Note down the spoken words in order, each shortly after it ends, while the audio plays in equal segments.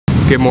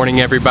Good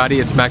morning, everybody.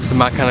 It's Max from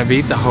My Kind of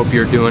Eats. I hope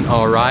you're doing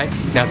all right.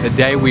 Now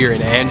today we are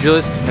in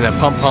Angeles in the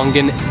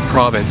Kapampangan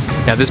Province.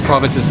 Now this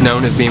province is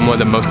known as being one of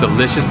the most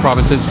delicious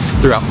provinces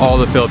throughout all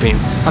the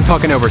Philippines. I'm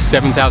talking over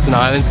 7,000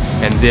 islands,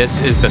 and this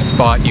is the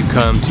spot you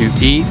come to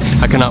eat.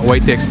 I cannot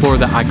wait to explore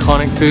the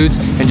iconic foods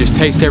and just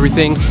taste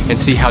everything and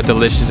see how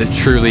delicious it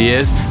truly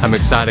is. I'm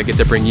excited to get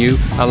to bring you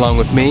along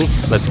with me.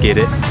 Let's get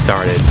it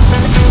started.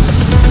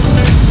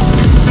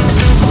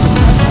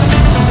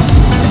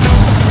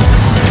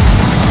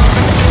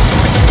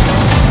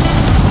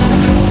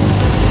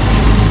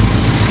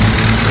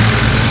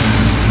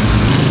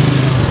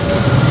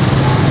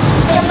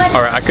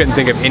 I couldn't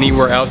think of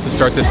anywhere else to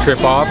start this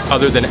trip off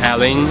other than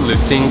Aling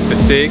Lucing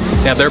Sisig.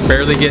 Now they're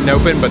barely getting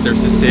open, but their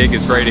sisig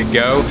is ready to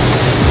go.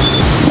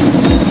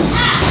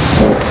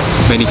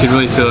 Man, you can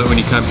really feel it when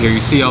you come here. You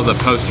see all the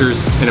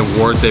posters and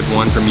awards they've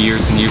won from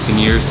years and years and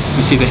years.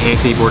 You see the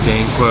Anthony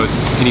Bourdain quotes,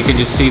 and you can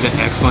just see the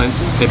excellence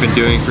they've been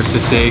doing for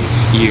sisig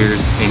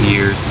years and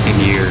years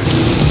and years.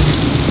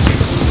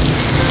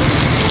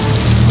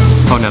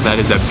 Oh, now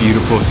that is a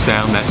beautiful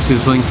sound, that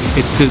sizzling.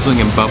 It's sizzling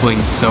and bubbling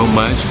so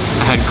much.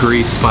 I had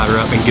grease splatter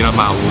up and get on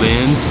my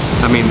lens.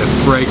 I mean, the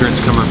fragrance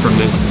coming from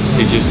this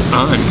is just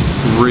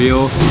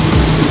unreal.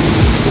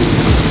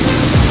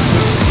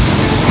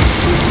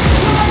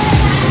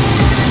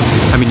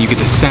 I mean, you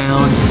get the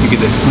sound, you get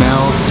the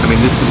smell. I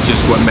mean, this is just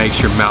what makes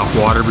your mouth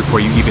water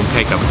before you even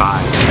take a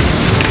bite.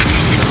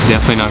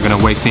 Definitely not gonna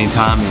waste any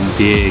time and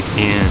dig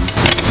in.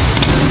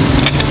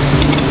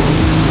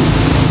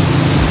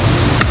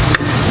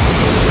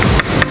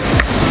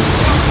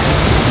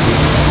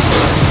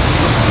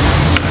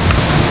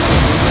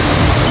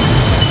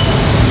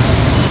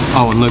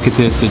 Oh, and look at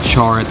this, the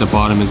char at the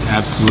bottom is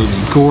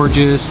absolutely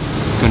gorgeous.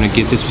 Gonna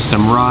get this with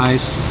some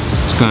rice.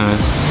 It's gonna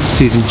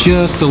season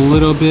just a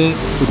little bit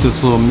with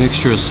this little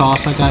mixture of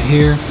sauce I got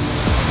here.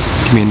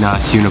 Give me a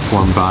nice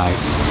uniform bite.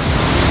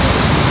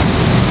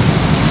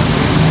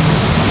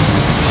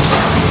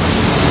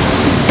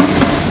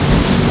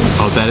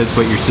 Oh, that is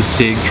what your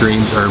sisig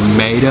dreams are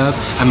made of.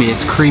 I mean,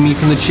 it's creamy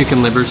from the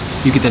chicken livers.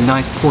 You get the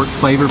nice pork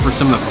flavor for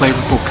some of the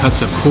flavorful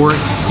cuts of pork.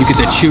 You get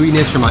the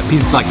chewiness from like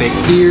pieces like the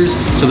ears.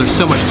 So there's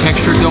so much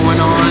texture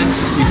going on.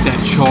 You get that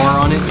char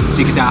on it.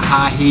 So you get that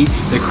high heat,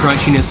 the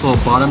crunchiness,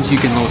 little bottoms you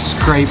can little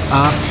scrape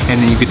up.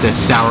 And then you get the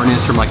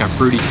sourness from like a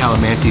fruity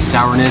calamansi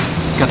sourness.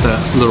 Got the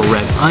little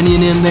red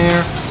onion in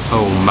there.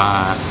 Oh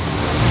my.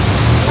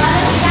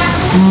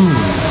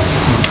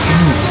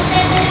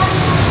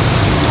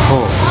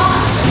 Oh.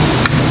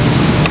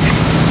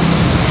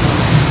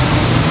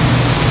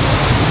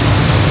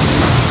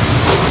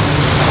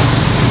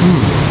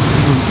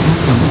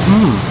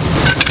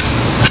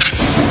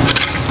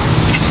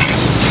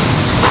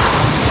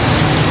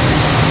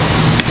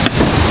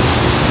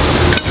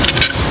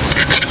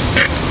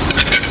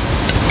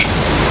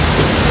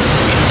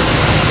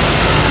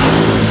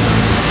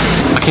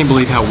 I can't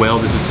believe how well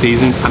this is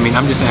seasoned. I mean,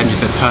 I'm just adding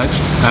just a touch.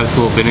 I have this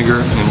little vinegar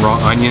and raw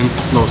onion,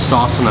 a little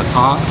sauce on the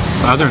top.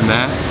 But other than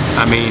that,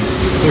 I mean,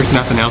 there's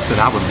nothing else that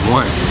I would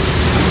want.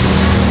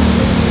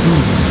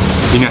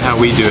 You know how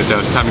we do it though.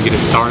 It's time to get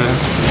it started.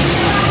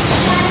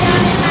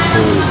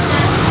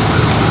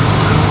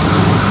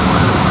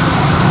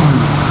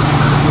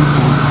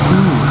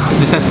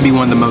 This has to be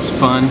one of the most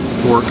fun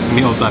pork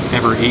meals I've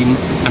ever eaten.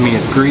 I mean,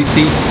 it's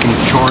greasy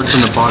and charred from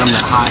the bottom,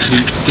 that high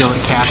heat skillet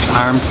cast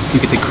iron.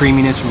 You get the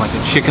creaminess from like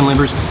the chicken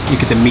livers. You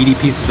get the meaty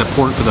pieces of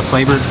pork for the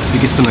flavor.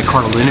 You get some of the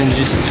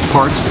cartilaginous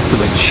parts for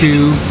the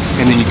chew.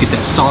 And then you get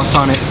that sauce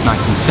on it. It's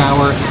nice and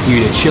sour. You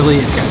get a chili.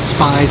 It's got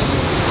spice.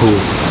 Ooh.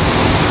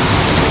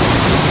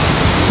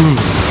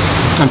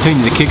 I'm telling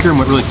you, the kicker and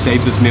what really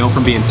saves this meal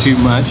from being too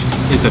much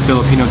is the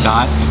Filipino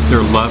diet,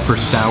 their love for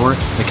sour.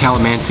 The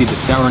calamansi, the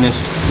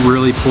sourness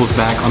really pulls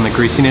back on the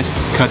greasiness,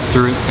 cuts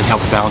through it, and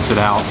helps balance it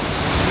out.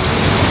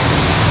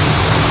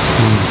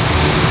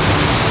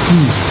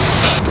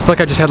 I feel like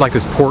I just had like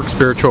this pork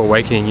spiritual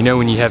awakening. You know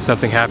when you have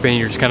something happen,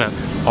 you're just kind of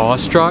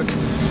awestruck? I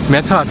mean,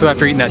 that's how I feel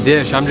after eating that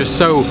dish. I'm just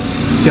so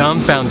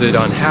dumbfounded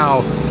on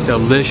how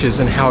delicious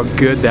and how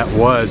good that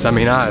was. I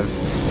mean, I've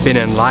been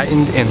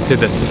enlightened into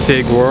the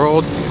sisig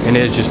world, and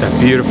it is just a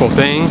beautiful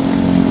thing.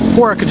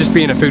 Or I could just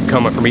be in a food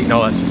coma from eating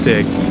all that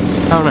sisig.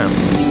 I don't know.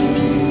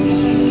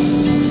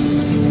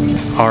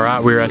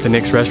 Alright, we're at the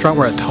next restaurant.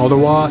 We're at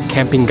Taldawa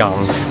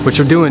Kapampangan, which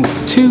are doing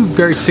two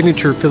very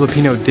signature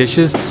Filipino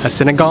dishes. A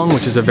sinigang,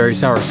 which is a very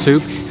sour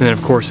soup, and then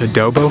of course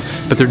adobo.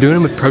 But they're doing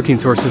them with protein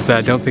sources that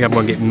I don't think I'm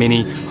going to get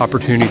many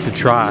opportunities to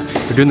try.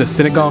 They're doing the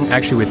sinigang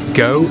actually with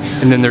goat,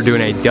 and then they're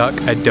doing a duck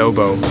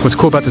adobo. What's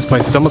cool about this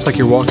place, it's almost like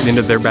you're walking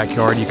into their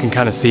backyard. You can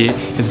kind of see it.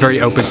 It's very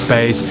open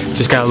space,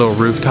 just got a little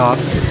rooftop.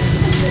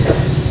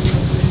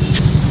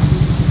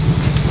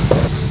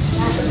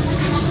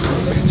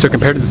 So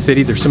compared to the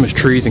city, there's so much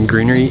trees and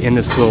greenery in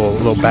this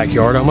little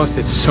backyard almost.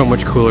 It's so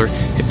much cooler.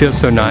 It feels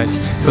so nice.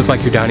 It feels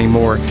like you're dining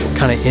more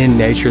kind of in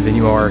nature than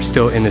you are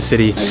still in the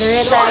city.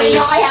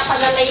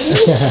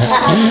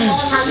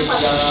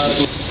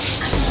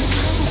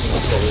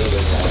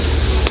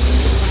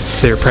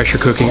 they're pressure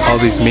cooking all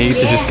these meats.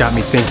 It just got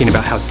me thinking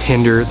about how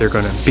tender they're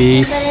gonna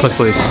be, plus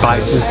all these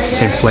spices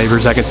and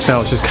flavors I can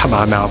smell. It's just got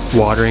my mouth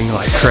watering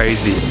like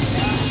crazy.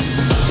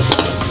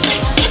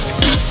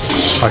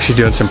 While she's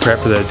doing some prep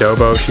for the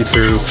adobo, she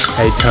threw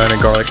a ton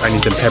of garlic,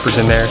 onions, and peppers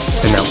in there,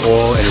 and that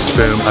oil, and it's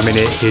boom. I mean,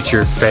 it hits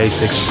your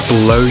face.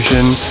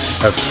 Explosion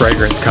of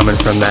fragrance coming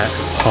from that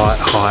hot,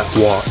 hot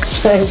wok.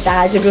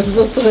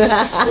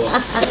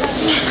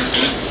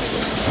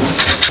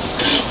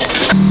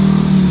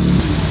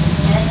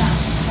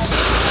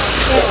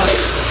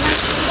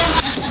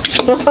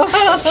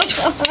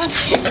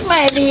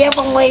 My idea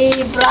from my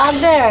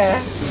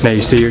brother. Now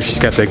you see here, she's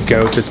got the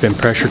goat that's been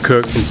pressure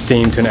cooked and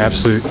steamed to an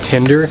absolute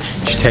tender.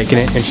 She's taking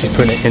it and she's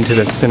putting it into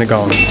the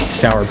sinigang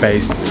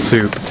sour-based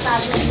soup.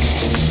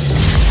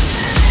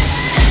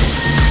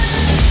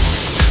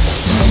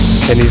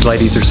 And these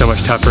ladies are so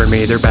much tougher than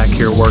me. They're back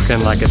here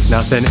working like it's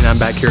nothing, and I'm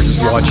back here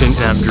just watching,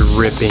 and I'm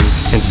dripping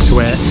in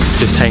sweat,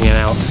 just hanging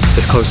out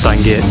as close as I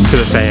can get to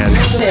the fan.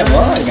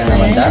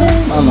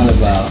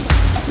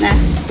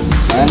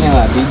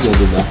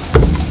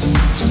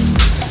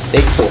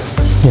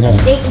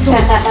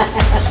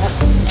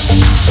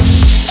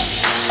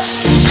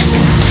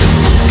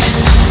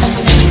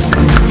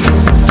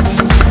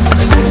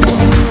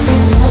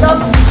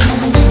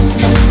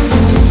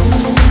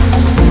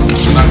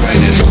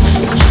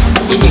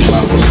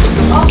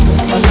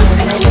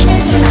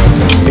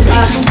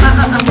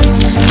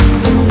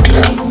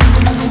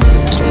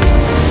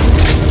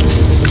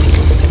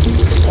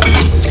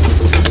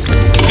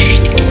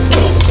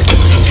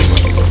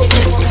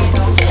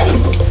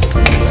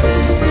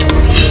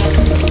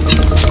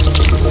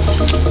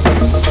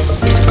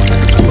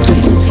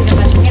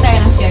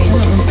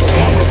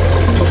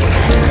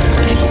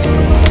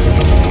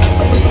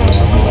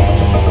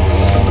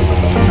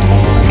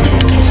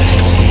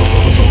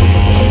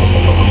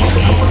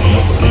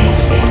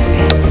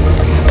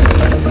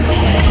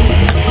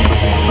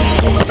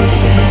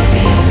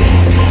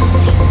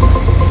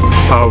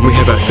 We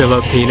have a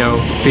Filipino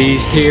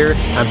feast here.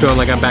 I'm feeling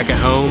like I'm back at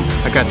home.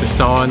 I got the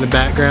saw in the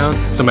background,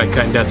 somebody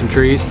cutting down some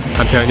trees.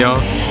 I'm telling y'all,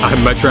 I'd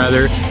much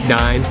rather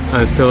dine on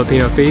this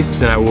Filipino feast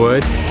than I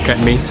would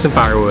cutting me some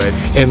firewood.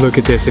 And look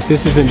at this, if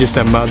this isn't just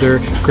a mother,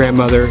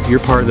 grandmother, you're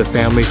part of the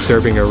family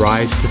serving a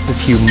rice, this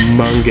is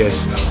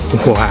humongous.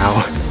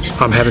 Wow.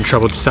 I'm having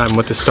trouble deciding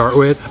what to start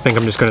with. I think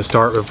I'm just gonna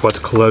start with what's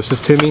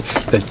closest to me,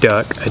 the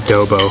duck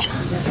adobo.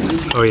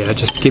 Oh yeah,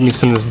 just give me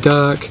some of this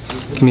duck,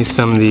 give me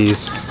some of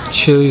these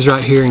chilies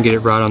right here, and get it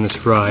right on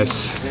this rice.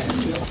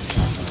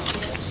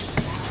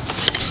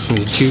 Some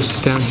of these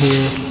juices down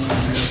here.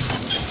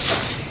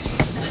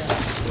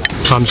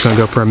 I'm just gonna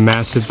go for a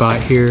massive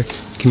bite here.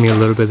 Give me a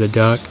little bit of the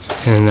duck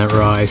and then that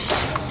rice.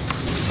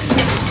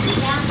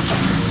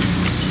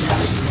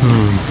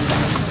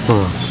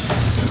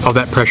 All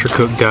that pressure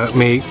cooked duck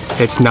meat,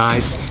 it's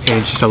nice and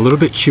it's just a little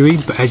bit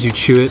chewy, but as you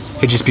chew it,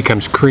 it just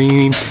becomes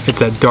creamy. It's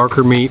that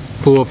darker meat,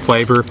 full of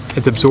flavor.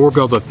 It's absorbed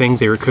all the things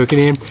they were cooking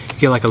in. You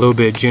get like a little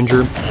bit of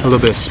ginger, a little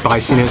bit of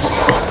spiciness.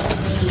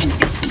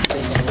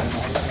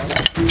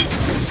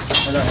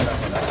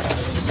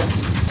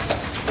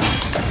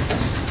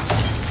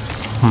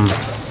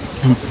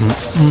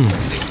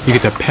 You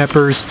get the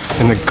peppers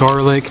and the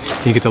garlic,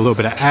 you get a little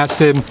bit of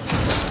acid,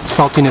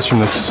 saltiness from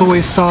the soy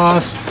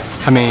sauce.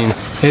 I mean,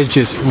 it's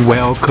just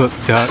well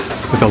cooked duck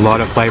with a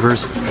lot of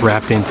flavors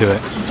wrapped into it.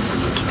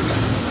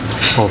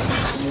 Oh.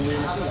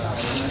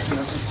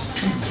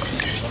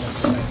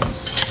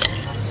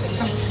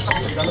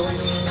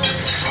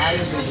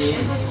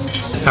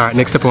 Alright,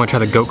 next up I want to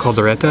try the goat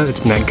caldereta. It's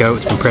been that goat,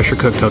 it's been pressure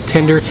cooked till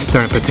tender.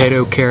 Throw in a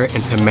potato, carrot,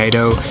 and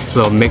tomato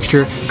little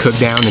mixture, cooked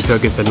down until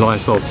it gets a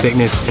nice little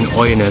thickness and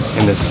oiliness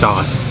in the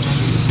sauce.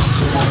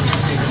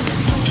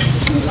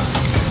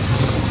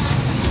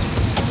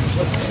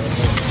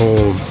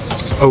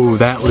 Oh,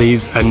 that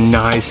leaves a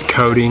nice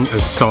coating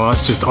of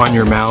sauce just on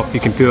your mouth. You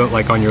can feel it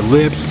like on your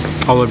lips,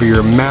 all over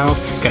your mouth.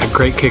 Got a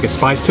great kick of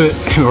spice to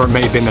it, or it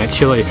may have been that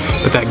chili,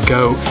 but that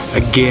goat,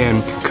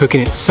 again, cooking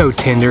it so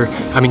tender.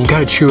 I mean, you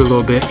gotta chew a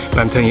little bit, but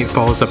I'm telling you, it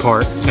falls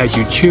apart. As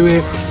you chew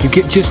it, you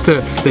get just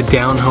the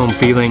down-home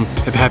feeling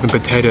of having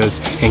potatoes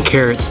and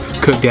carrots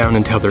cooked down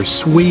until they're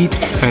sweet.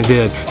 And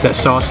that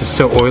sauce is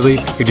so oily,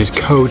 it just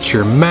coats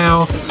your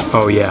mouth.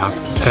 Oh yeah,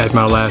 add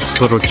my last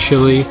little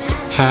chili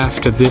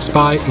half to this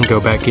bite and go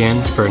back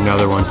in for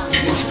another one.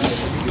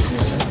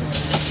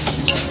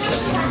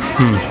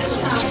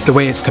 The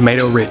way it's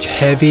tomato rich,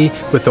 heavy,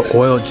 with the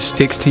oil, it just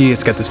sticks to you.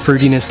 It's got this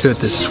fruitiness to it,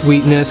 this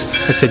sweetness.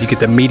 I said you get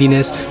the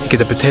meatiness, you get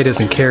the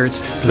potatoes and carrots,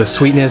 the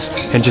sweetness,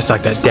 and just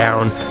like that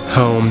down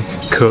home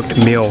cooked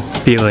meal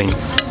feeling.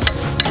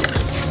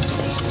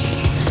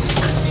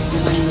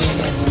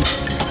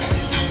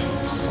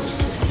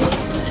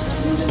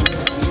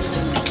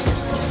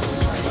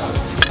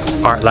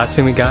 Alright, last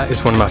thing we got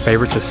is one of my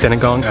favorites, a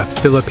sinigang, a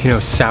Filipino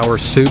sour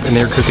soup, and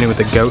they're cooking it with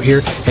the goat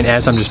here. And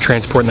as I'm just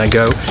transporting that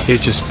goat,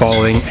 it's just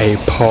falling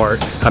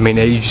apart. I mean,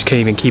 you just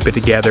can't even keep it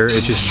together.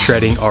 It's just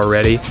shredding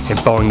already and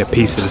falling to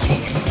pieces.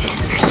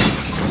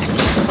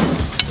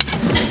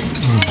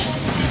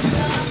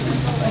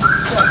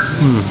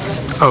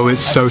 Oh,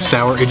 it's so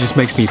sour. It just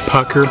makes me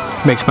pucker,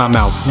 makes my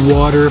mouth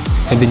water,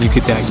 and then you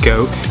get that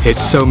goat.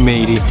 It's so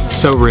meaty,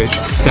 so rich.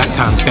 That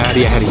time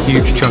fatty, I had a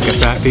huge chunk of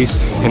fat piece,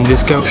 and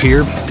this goat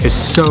here is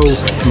so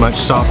much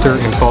softer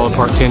and fall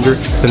apart tender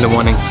than the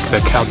one in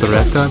the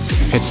caldereta.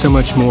 It's so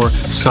much more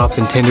soft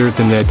and tender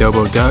than the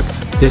adobo duck.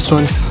 This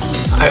one,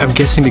 I'm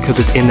guessing because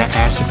it's in the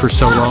acid for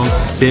so long,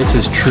 this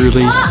is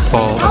truly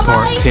fall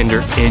apart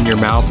tender in your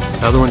mouth.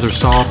 The other ones are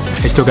soft,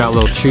 they still got a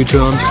little chew to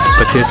them,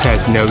 but this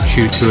has no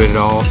chew to it at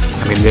all.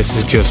 I mean, this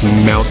is just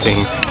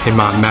melting in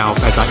my mouth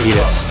as I eat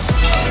it.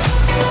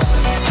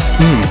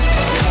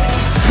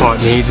 All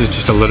it needs is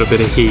just a little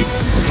bit of heat.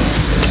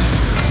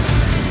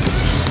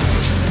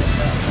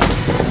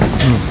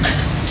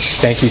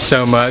 Thank you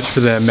so much for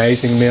the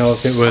amazing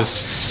meals. It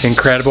was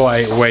incredible. I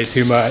ate way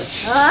too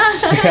much.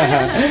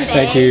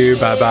 Thank you.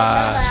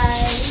 Bye-bye.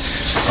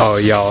 Oh,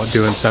 y'all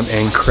doing some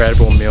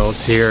incredible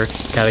meals here.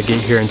 Gotta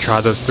get here and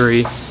try those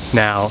three.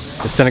 Now,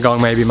 the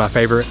sinigang may be my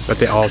favorite, but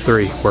they all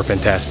three were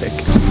fantastic.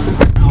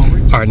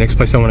 All right, next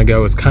place I want to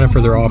go is kind of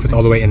further off. It's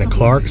all the way into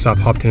Clark, so I've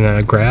hopped in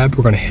a Grab.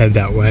 We're gonna head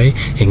that way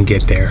and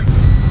get there.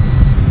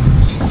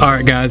 All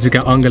right, guys, we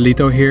got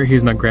Angelito here.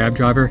 He's my Grab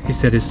driver. He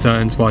said his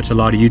sons watch a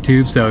lot of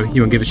YouTube, so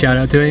you want to give a shout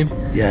out to him?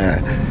 Yeah.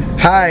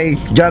 Hi,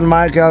 John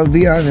Michael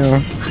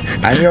Viano.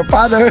 I'm your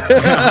father.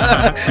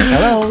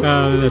 Hello.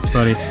 Oh, that's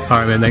funny. All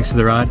right, man, thanks for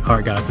the ride. All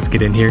right, guys, let's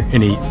get in here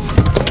and eat.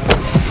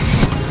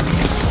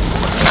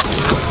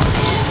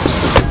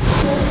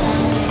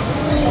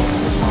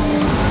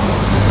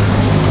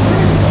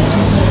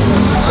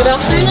 Good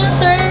afternoon,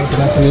 sir. Good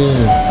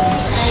afternoon.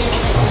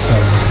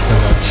 Awesome.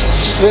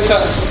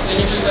 Thank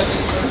you so much.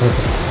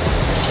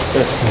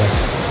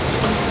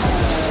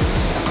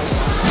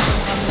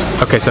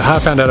 Okay, so how I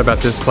found out about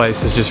this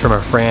place is just from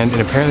a friend,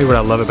 and apparently what I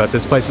love about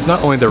this place is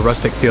not only the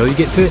rustic feel you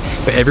get to it,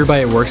 but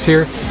everybody that works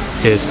here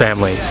is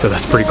family, so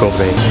that's pretty cool to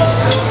me.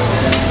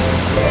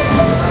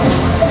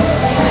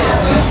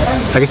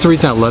 I guess the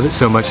reason I love it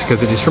so much is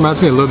because it just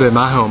reminds me a little bit of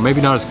my home. Maybe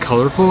not as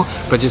colorful,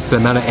 but just the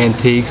amount of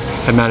antiques,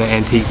 the amount of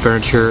antique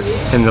furniture,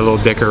 and the little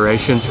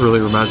decorations really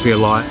reminds me a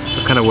lot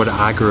of kind of what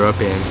I grew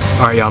up in.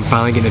 All right, y'all, I'm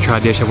finally getting to try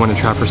a dish I wanted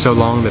to try for so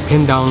long, the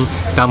Pindang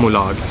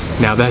Damulog.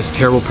 Now, that is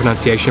terrible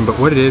pronunciation, but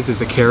what it is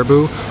the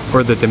caribou,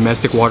 or the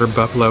domestic water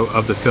buffalo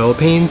of the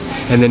Philippines,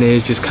 and then it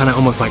is just kind of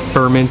almost like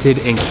fermented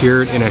and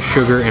cured in a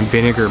sugar and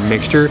vinegar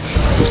mixture.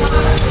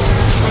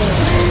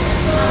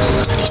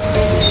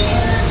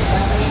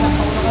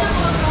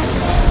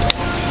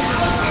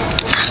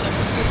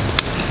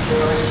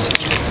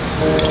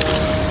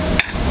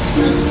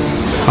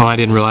 Oh, I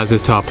didn't realize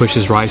this till I pushed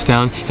this rice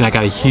down, and I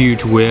got a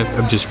huge whiff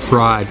of just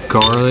fried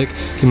garlic.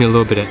 Give me a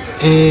little bit of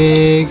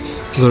egg,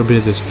 a little bit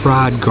of this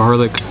fried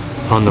garlic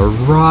on the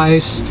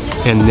rice,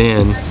 and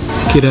then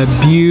get a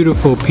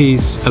beautiful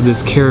piece of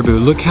this caribou.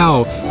 Look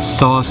how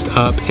sauced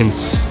up and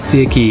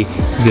sticky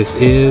this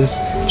is,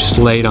 just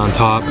laid on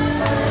top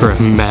for a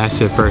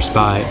massive first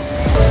bite.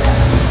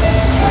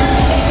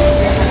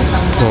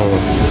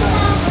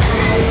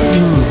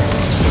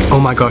 Oh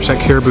my gosh, that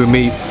caribou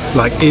meat,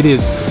 like, it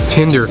is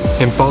tender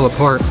and fall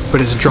apart, but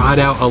it's dried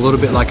out a little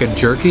bit like a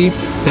jerky.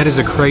 That is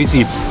a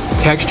crazy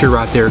texture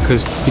right there,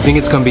 because you think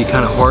it's gonna be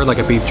kind of hard like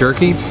a beef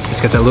jerky.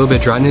 It's got that little bit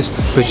of dryness,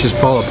 but it's just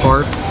fall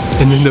apart.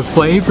 And then the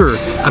flavor,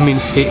 I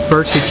mean, it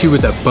first hits you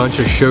with a bunch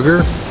of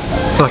sugar,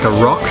 like a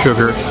rock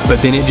sugar,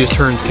 but then it just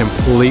turns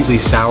completely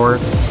sour,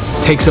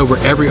 takes over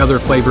every other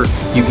flavor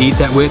you eat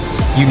that with.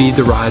 You need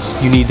the rice,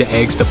 you need the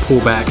eggs to pull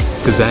back,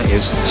 because that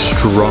is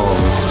strong.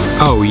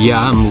 Oh yeah,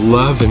 I'm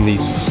loving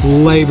these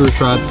flavors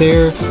right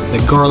there.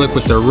 The garlic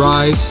with the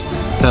rice,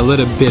 that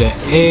little bit of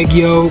egg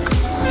yolk,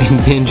 and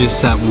then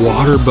just that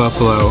water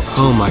buffalo.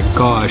 Oh my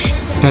gosh,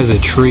 that is a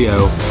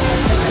trio.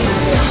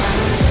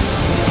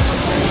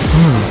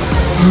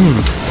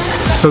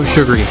 So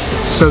sugary,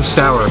 so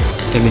sour,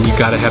 and then you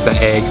gotta have the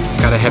egg,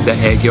 gotta have the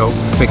egg yolk.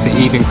 Makes it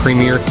even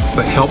creamier,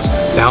 but helps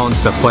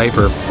balance the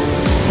flavor.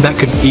 That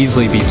could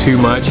easily be too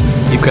much.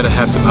 You've gotta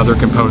have some other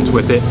components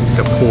with it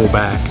to pull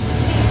back.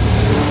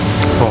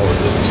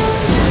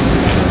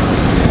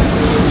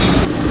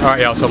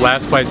 Alright, y'all, so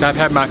last place I've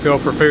had my fill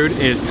for food.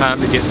 It is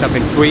time to get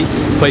something sweet.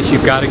 Place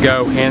you've got to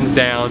go, hands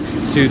down,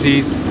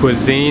 Susie's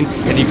Cuisine.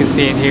 And you can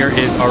see in here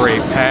is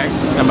already packed.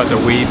 I'm about to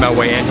weave my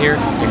way in here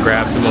and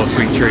grab some little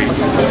sweet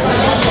treats.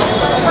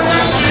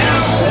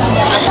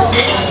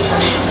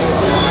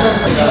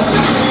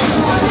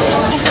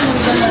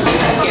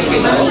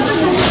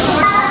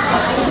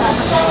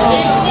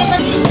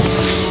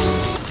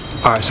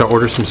 Alright, so I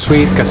ordered some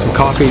sweets, got some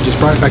coffee, just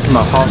brought it back to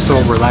my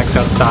hostel, relax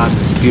outside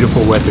this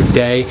beautiful weather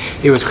day.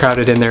 It was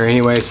crowded in there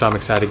anyway, so I'm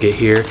excited to get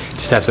here,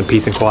 just have some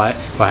peace and quiet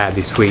while I have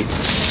these sweets.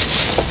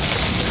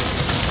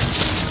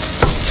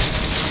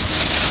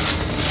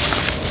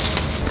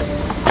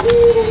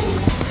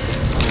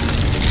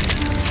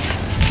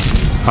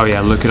 Oh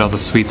yeah, look at all the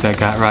sweets I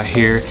got right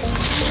here.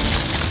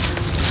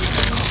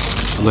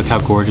 Look how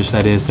gorgeous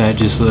that is. That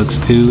just looks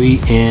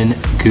ooey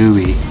and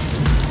gooey.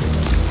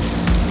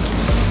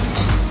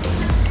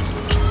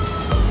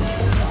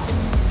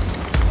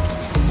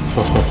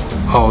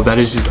 Oh, that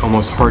is just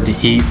almost hard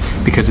to eat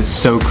because it's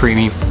so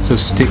creamy, so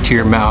stick to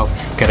your mouth.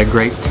 Got a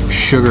great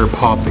sugar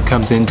pop that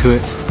comes into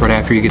it right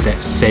after you get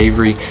that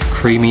savory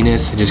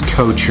creaminess. It just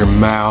coats your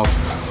mouth.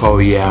 Oh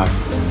yeah,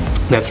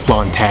 that's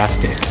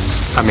fantastic.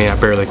 I mean, I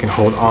barely can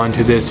hold on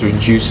to this. There's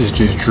juices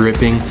just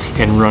dripping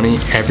and running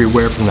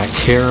everywhere from that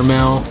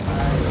caramel.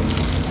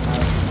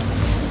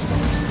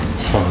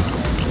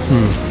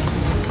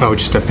 Oh,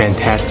 just a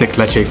fantastic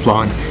leche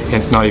flan, and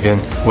it's not even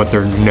what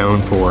they're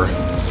known for.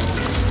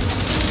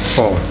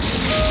 Oh,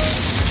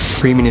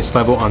 creaminess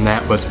level on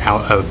that was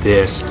out of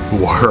this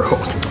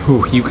world.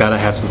 Ooh, you gotta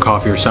have some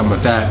coffee or something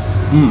with that.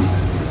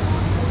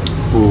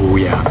 Ooh,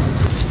 yeah.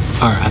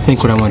 All right, I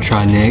think what I want to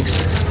try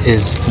next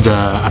is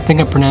I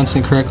think I'm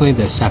pronouncing it correctly,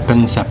 the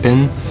sapin.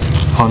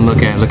 Oh,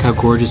 and look how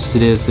gorgeous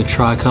it is. The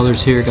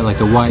tri-colors here, got like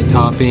the white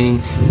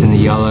topping, then the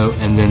yellow,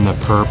 and then the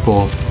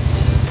purple.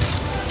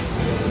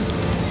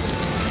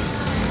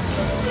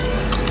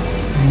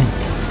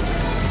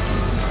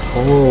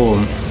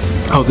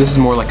 Oh, this is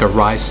more like a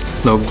rice,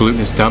 low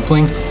glutinous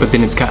dumpling, but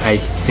then it's got a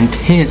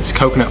intense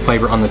coconut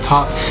flavor on the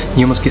top.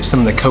 You almost get some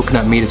of the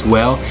coconut meat as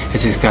well,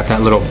 as it's got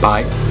that little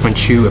bite and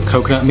chew of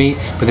coconut meat,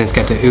 but then it's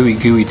got the ooey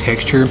gooey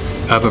texture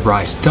of a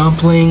rice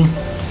dumpling.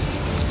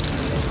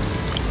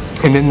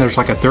 And then there's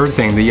like a third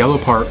thing, the yellow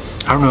part,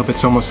 I don't know if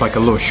it's almost like a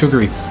little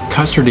sugary,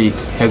 custardy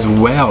as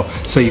well.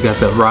 So you got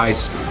the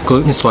rice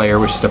glutinous layer,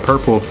 which is the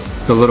purple,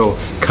 the little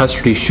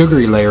custardy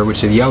sugary layer,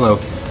 which is the yellow,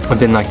 and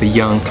then like the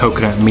young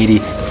coconut meaty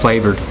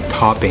flavored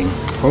topping.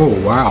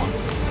 Oh wow,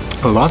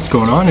 a lot's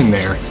going on in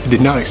there. I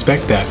did not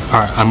expect that.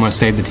 All right, I'm gonna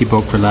save the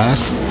tteokbokki for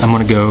last. I'm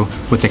gonna go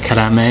with the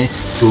karame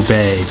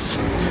ube.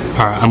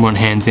 All right, I'm going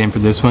hands in for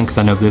this one because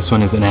I know this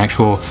one is an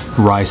actual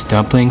rice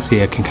dumpling.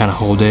 See, I can kind of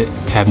hold it,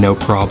 have no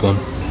problem.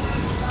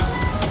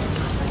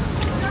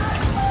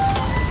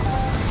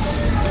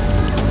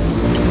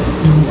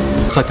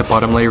 It's like the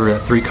bottom layer of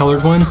that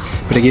three-colored one,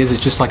 but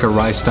it's just like a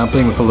rice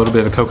dumpling with a little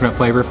bit of a coconut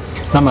flavor.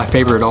 Not my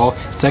favorite at all.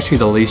 It's actually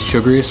the least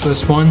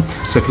sugariest one.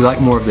 So if you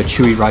like more of the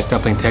chewy rice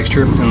dumpling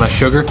texture and less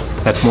sugar,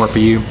 that's more for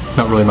you.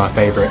 Not really my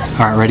favorite.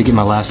 All right, ready to get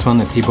my last one,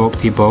 the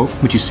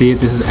tteokbokki. Would you see it?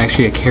 This is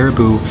actually a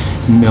caribou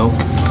milk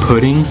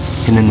pudding,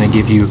 and then they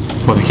give you,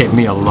 well, they gave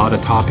me a lot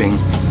of topping,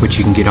 which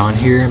you can get on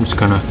here. I'm just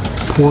gonna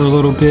pour a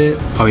little bit.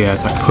 Oh yeah,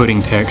 it's like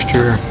pudding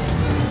texture.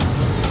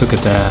 Look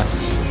at that.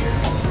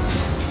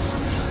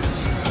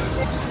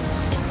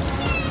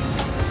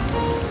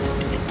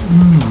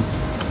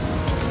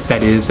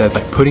 That is, that's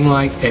like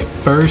pudding-like at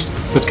first,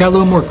 but it's got a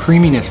little more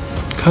creaminess,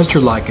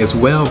 custard-like as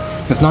well.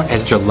 It's not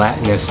as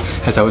gelatinous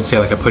as I would say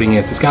like a pudding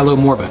is. It's got a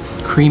little more of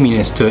a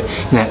creaminess to it,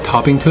 and that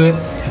topping to it,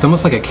 it's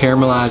almost like a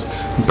caramelized,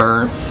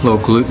 burnt, little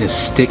glutinous,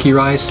 sticky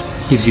rice.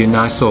 Gives you a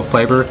nice little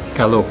flavor. Got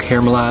a little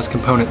caramelized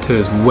component to it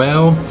as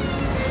well,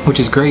 which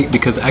is great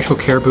because actual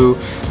caribou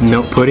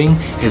milk pudding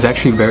is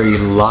actually very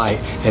light,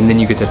 and then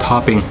you get the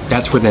topping.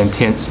 That's where the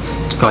intense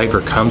flavor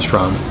comes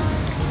from.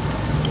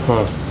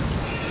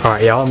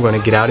 Alright y'all, I'm going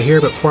to get out of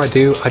here, but before I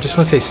do, I just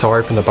want to say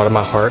sorry from the bottom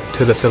of my heart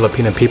to the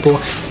Filipino people,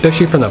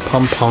 especially from the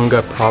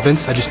Kapampangan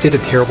Province. I just did a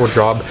terrible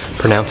job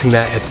pronouncing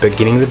that at the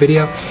beginning of the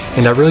video,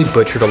 and I really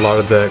butchered a lot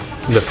of the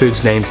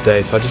food's names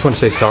today, so I just want to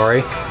say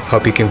sorry.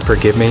 Hope you can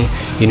forgive me.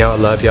 You know I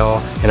love y'all,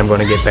 and I'm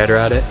going to get better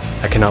at it.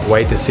 I cannot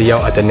wait to see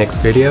y'all at the next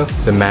video.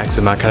 So Max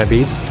with My Kind of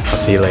Beats. I'll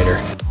see you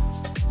later.